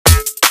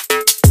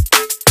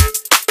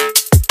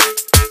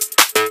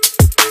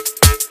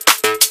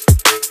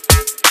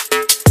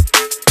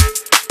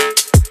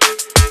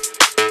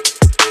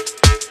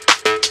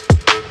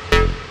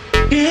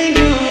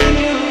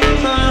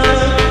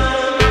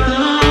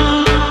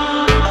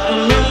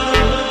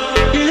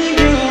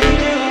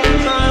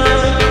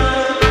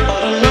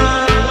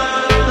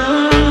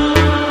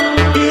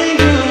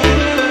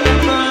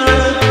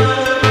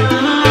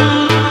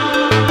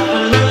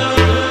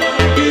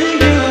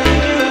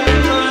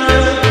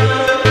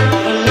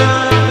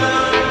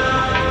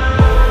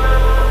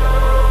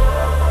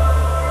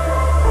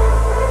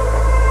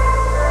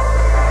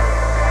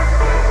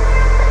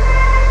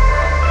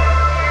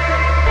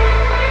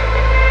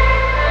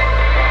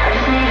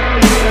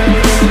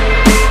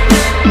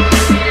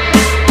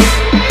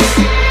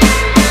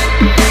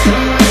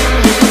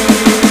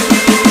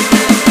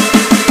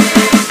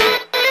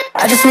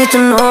to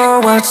know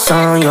what's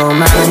on your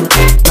mind.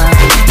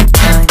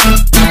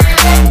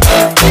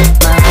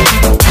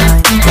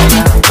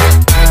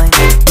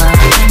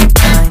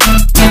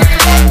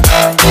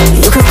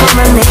 You can call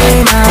my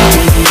name, I'll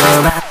be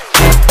alright.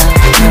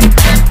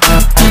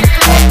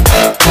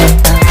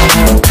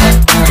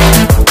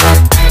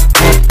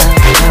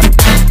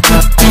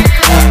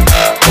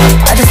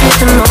 I just need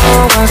to know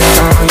what's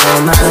on your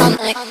mind.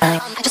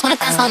 I just wanna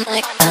dance all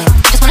night.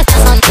 Just wanna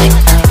dance all night.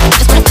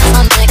 Just wanna dance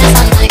all night. Dance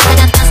all night. I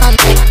got dance all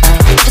night.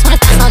 Just wanna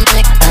dance all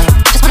night.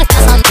 Just wanna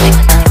dance all night.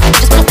 Just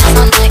wanna dance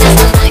all night. Dance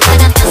all night. I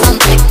got dance all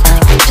night.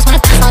 Just wanna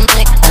dance all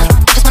night.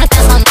 Just wanna dance all night. Just wanna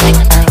dance all night.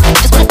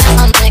 Dance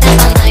all night. I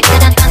got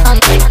dance all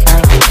night.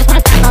 Just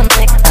wanna dance all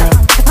night.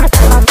 Just wanna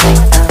dance all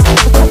night.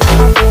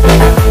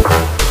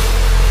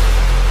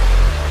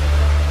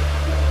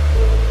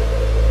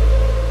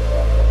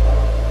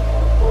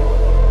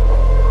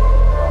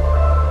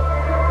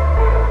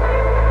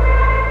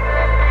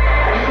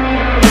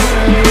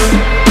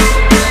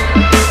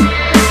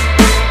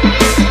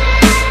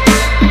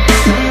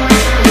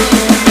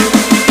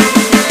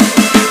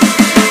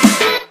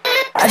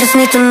 I just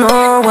need to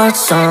know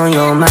what's on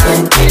your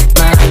mind.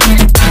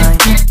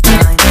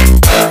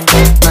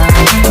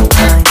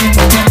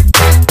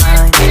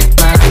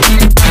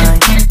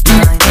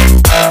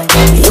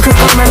 You can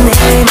call my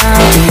name,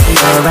 I'll be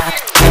alright.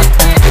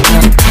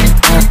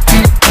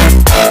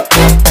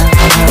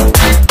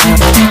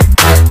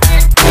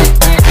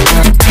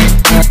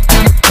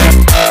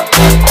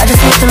 I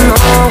just need to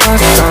know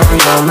what's on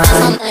your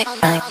mind.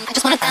 I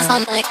just wanna dance all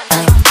night.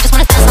 Just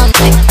wanna dance all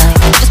night.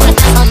 Just wanna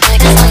dance all night.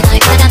 Dance all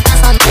night. I got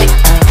dance all night.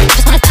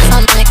 Just wanna dance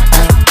all night.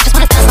 Just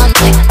wanna dance all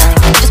night.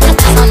 Just wanna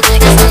dance all night.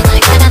 Dance all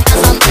night. I got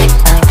dance all night.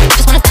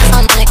 Just wanna dance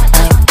all night.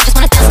 Just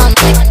wanna dance all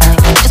night.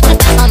 Just wanna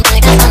dance all night.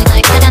 Dance all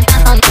night. I got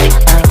dance all night.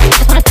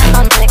 Just wanna dance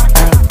all night.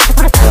 Just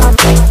wanna dance all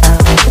night.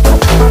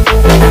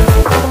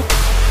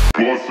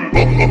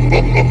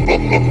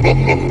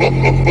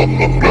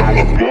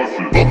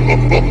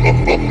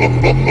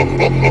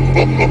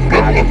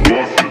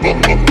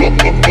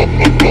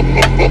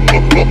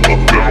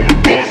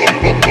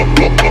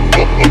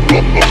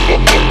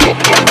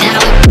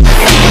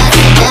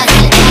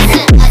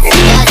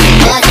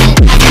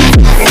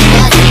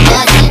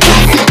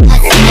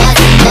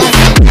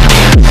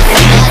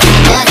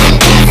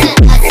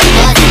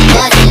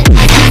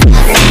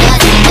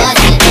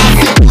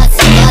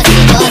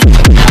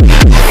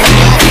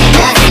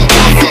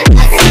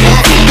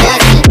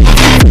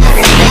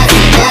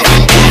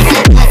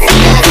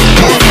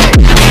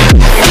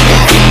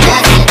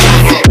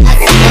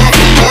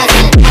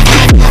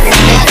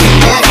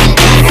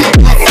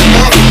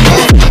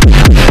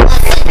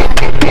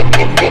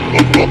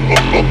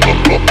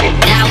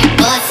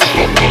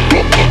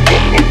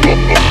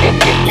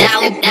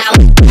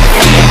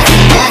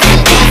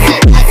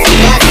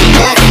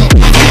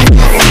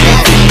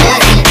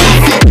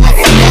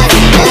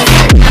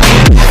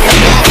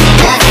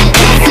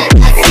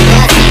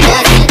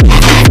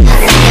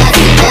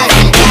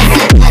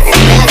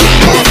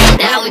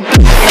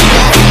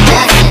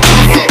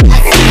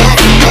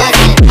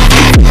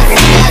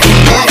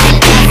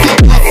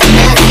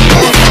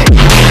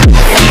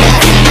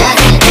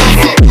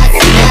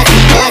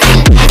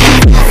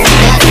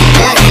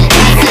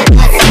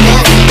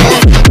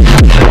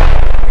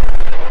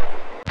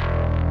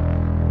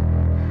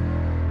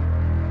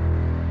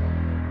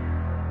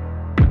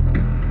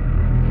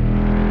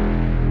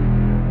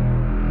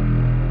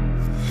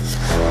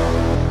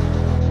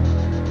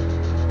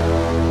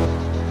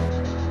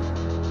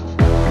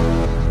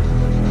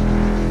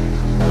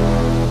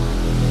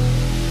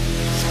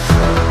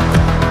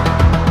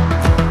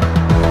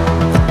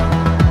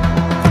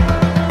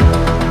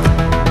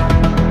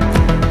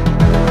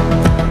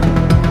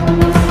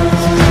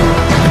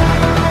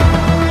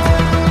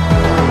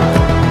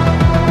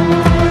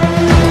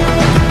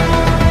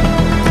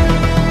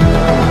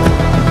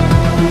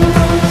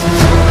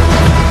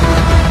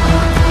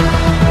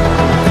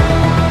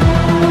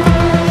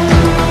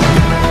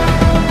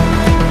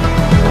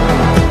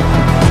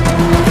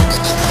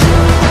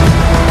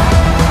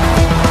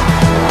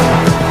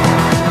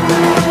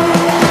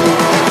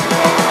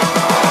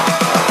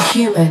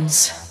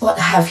 Humans, what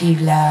have you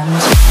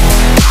learned?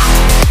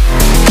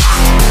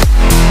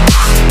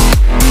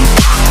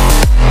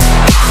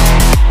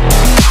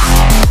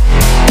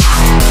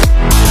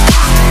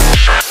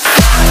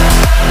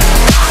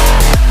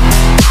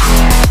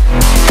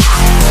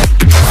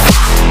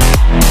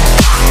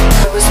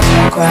 I was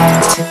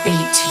programmed to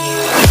beat